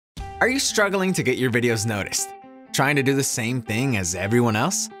Are you struggling to get your videos noticed? Trying to do the same thing as everyone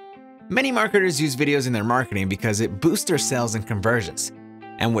else? Many marketers use videos in their marketing because it boosts their sales and conversions.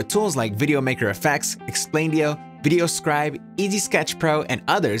 And with tools like Video Maker Effects, Explaindio, VideoScribe, Easy Sketch Pro, and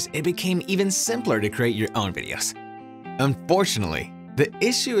others, it became even simpler to create your own videos. Unfortunately, the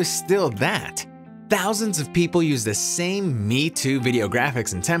issue is still that thousands of people use the same Me Too video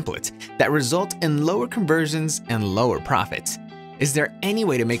graphics and templates that result in lower conversions and lower profits. Is there any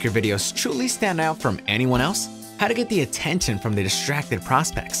way to make your videos truly stand out from anyone else? How to get the attention from the distracted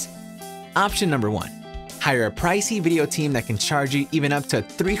prospects? Option number 1. Hire a pricey video team that can charge you even up to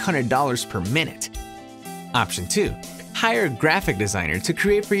 $300 per minute. Option 2. Hire a graphic designer to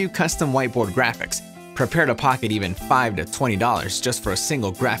create for you custom whiteboard graphics. Prepare to pocket even $5 to $20 just for a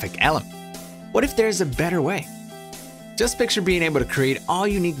single graphic element. What if there's a better way? Just picture being able to create all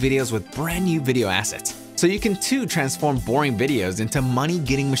unique videos with brand new video assets, so you can too transform boring videos into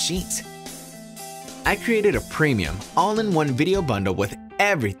money-getting machines. I created a premium, all-in-one video bundle with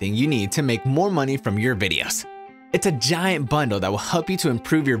everything you need to make more money from your videos. It's a giant bundle that will help you to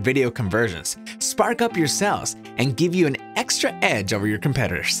improve your video conversions, spark up your sales, and give you an extra edge over your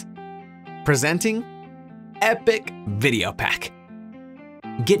competitors. Presenting Epic Video Pack.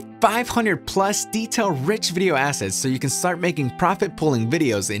 Get 500 plus detail-rich video assets so you can start making profit-pulling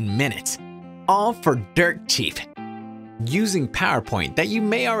videos in minutes, all for dirt cheap, using PowerPoint that you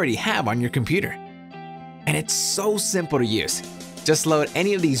may already have on your computer. And it's so simple to use. Just load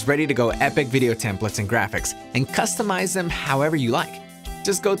any of these ready-to-go epic video templates and graphics and customize them however you like.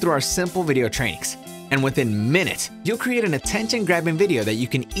 Just go through our simple video trainings, and within minutes, you'll create an attention-grabbing video that you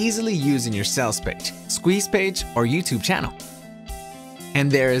can easily use in your sales page, squeeze page, or YouTube channel. And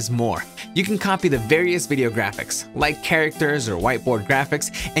there is more. You can copy the various video graphics, like characters or whiteboard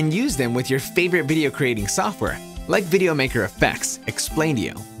graphics, and use them with your favorite video creating software, like Video Maker Effects,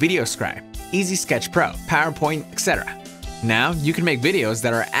 Explaindio, VideoScribe, Easy Sketch Pro, PowerPoint, etc. Now you can make videos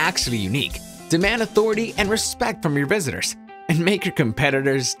that are actually unique, demand authority and respect from your visitors, and make your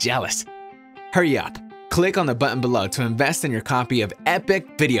competitors jealous. Hurry up, click on the button below to invest in your copy of Epic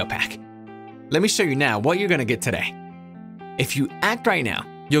Video Pack. Let me show you now what you're gonna get today. If you act right now,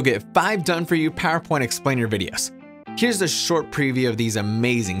 you'll get 5 done-for-you PowerPoint explainer videos. Here's a short preview of these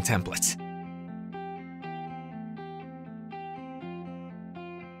amazing templates.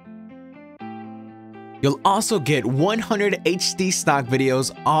 You'll also get 100 HD stock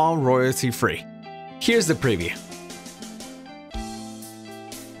videos, all royalty-free. Here's the preview.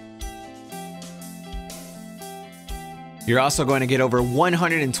 You're also going to get over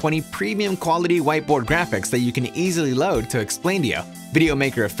 120 premium quality whiteboard graphics that you can easily load to Explaindio, Video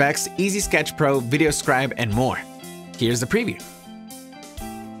Maker Effects, Easy Sketch Pro, VideoScribe, and more. Here's the preview.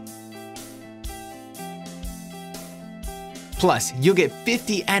 Plus, you'll get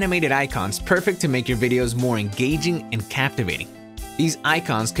 50 animated icons perfect to make your videos more engaging and captivating. These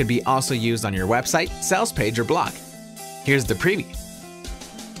icons could be also used on your website, sales page, or blog. Here's the preview.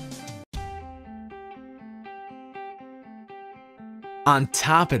 On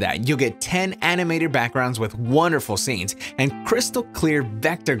top of that, you'll get 10 animated backgrounds with wonderful scenes and crystal clear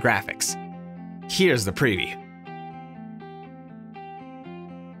vector graphics. Here's the preview.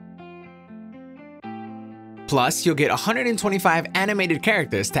 Plus, you'll get 125 animated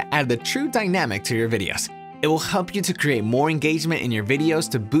characters to add the true dynamic to your videos. It will help you to create more engagement in your videos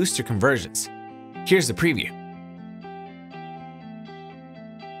to boost your conversions. Here's the preview.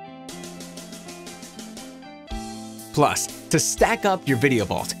 Plus, to stack up your video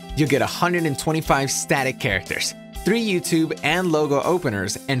vault, you'll get 125 static characters, 3 YouTube and logo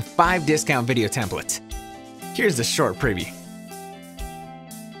openers, and 5 discount video templates. Here's the short preview.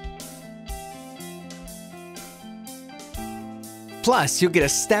 Plus, you'll get a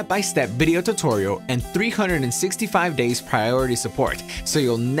step-by-step video tutorial and 365 days priority support, so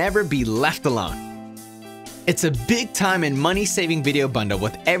you'll never be left alone. It's a big time and money-saving video bundle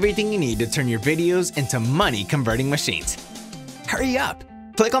with everything you need to turn your videos into money-converting machines. Hurry up!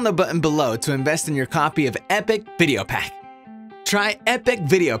 Click on the button below to invest in your copy of Epic Video Pack. Try Epic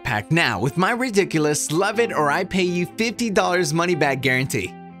Video Pack now with my ridiculous love it or I pay you $50 money-back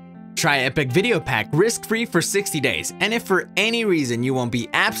guarantee. Try Epic Video Pack risk-free for 60 days, and if for any reason you won't be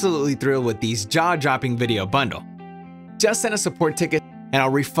absolutely thrilled with these jaw-dropping video bundle, just send a support ticket and I'll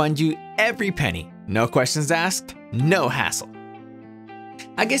refund you every penny. No questions asked, no hassle.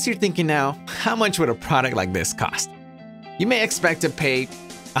 I guess you're thinking now, how much would a product like this cost? You may expect to pay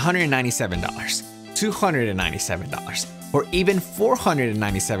 $197, $297, or even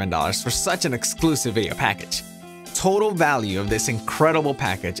 $497 for such an exclusive video package. Total value of this incredible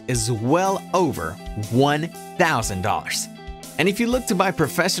package is well over $1,000. And if you look to buy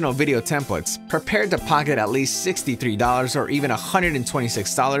professional video templates, prepare to pocket at least $63 or even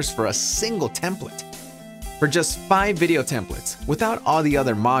 $126 for a single template. For just 5 video templates, without all the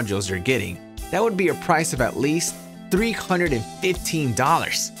other modules you're getting, that would be a price of at least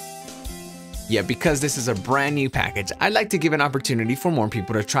 $315. Yet because this is a brand new package, I'd like to give an opportunity for more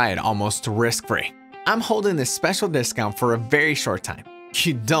people to try it almost risk-free. I'm holding this special discount for a very short time.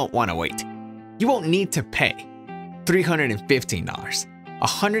 You don't want to wait. You won't need to pay $315,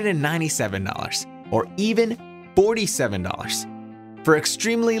 $197, or even $47. For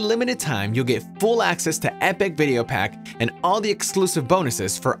extremely limited time, you'll get full access to Epic Video Pack and all the exclusive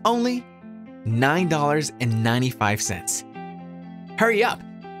bonuses for only $9.95. Hurry up!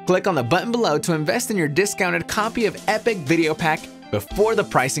 Click on the button below to invest in your discounted copy of Epic Video Pack before the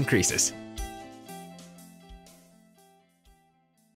price increases.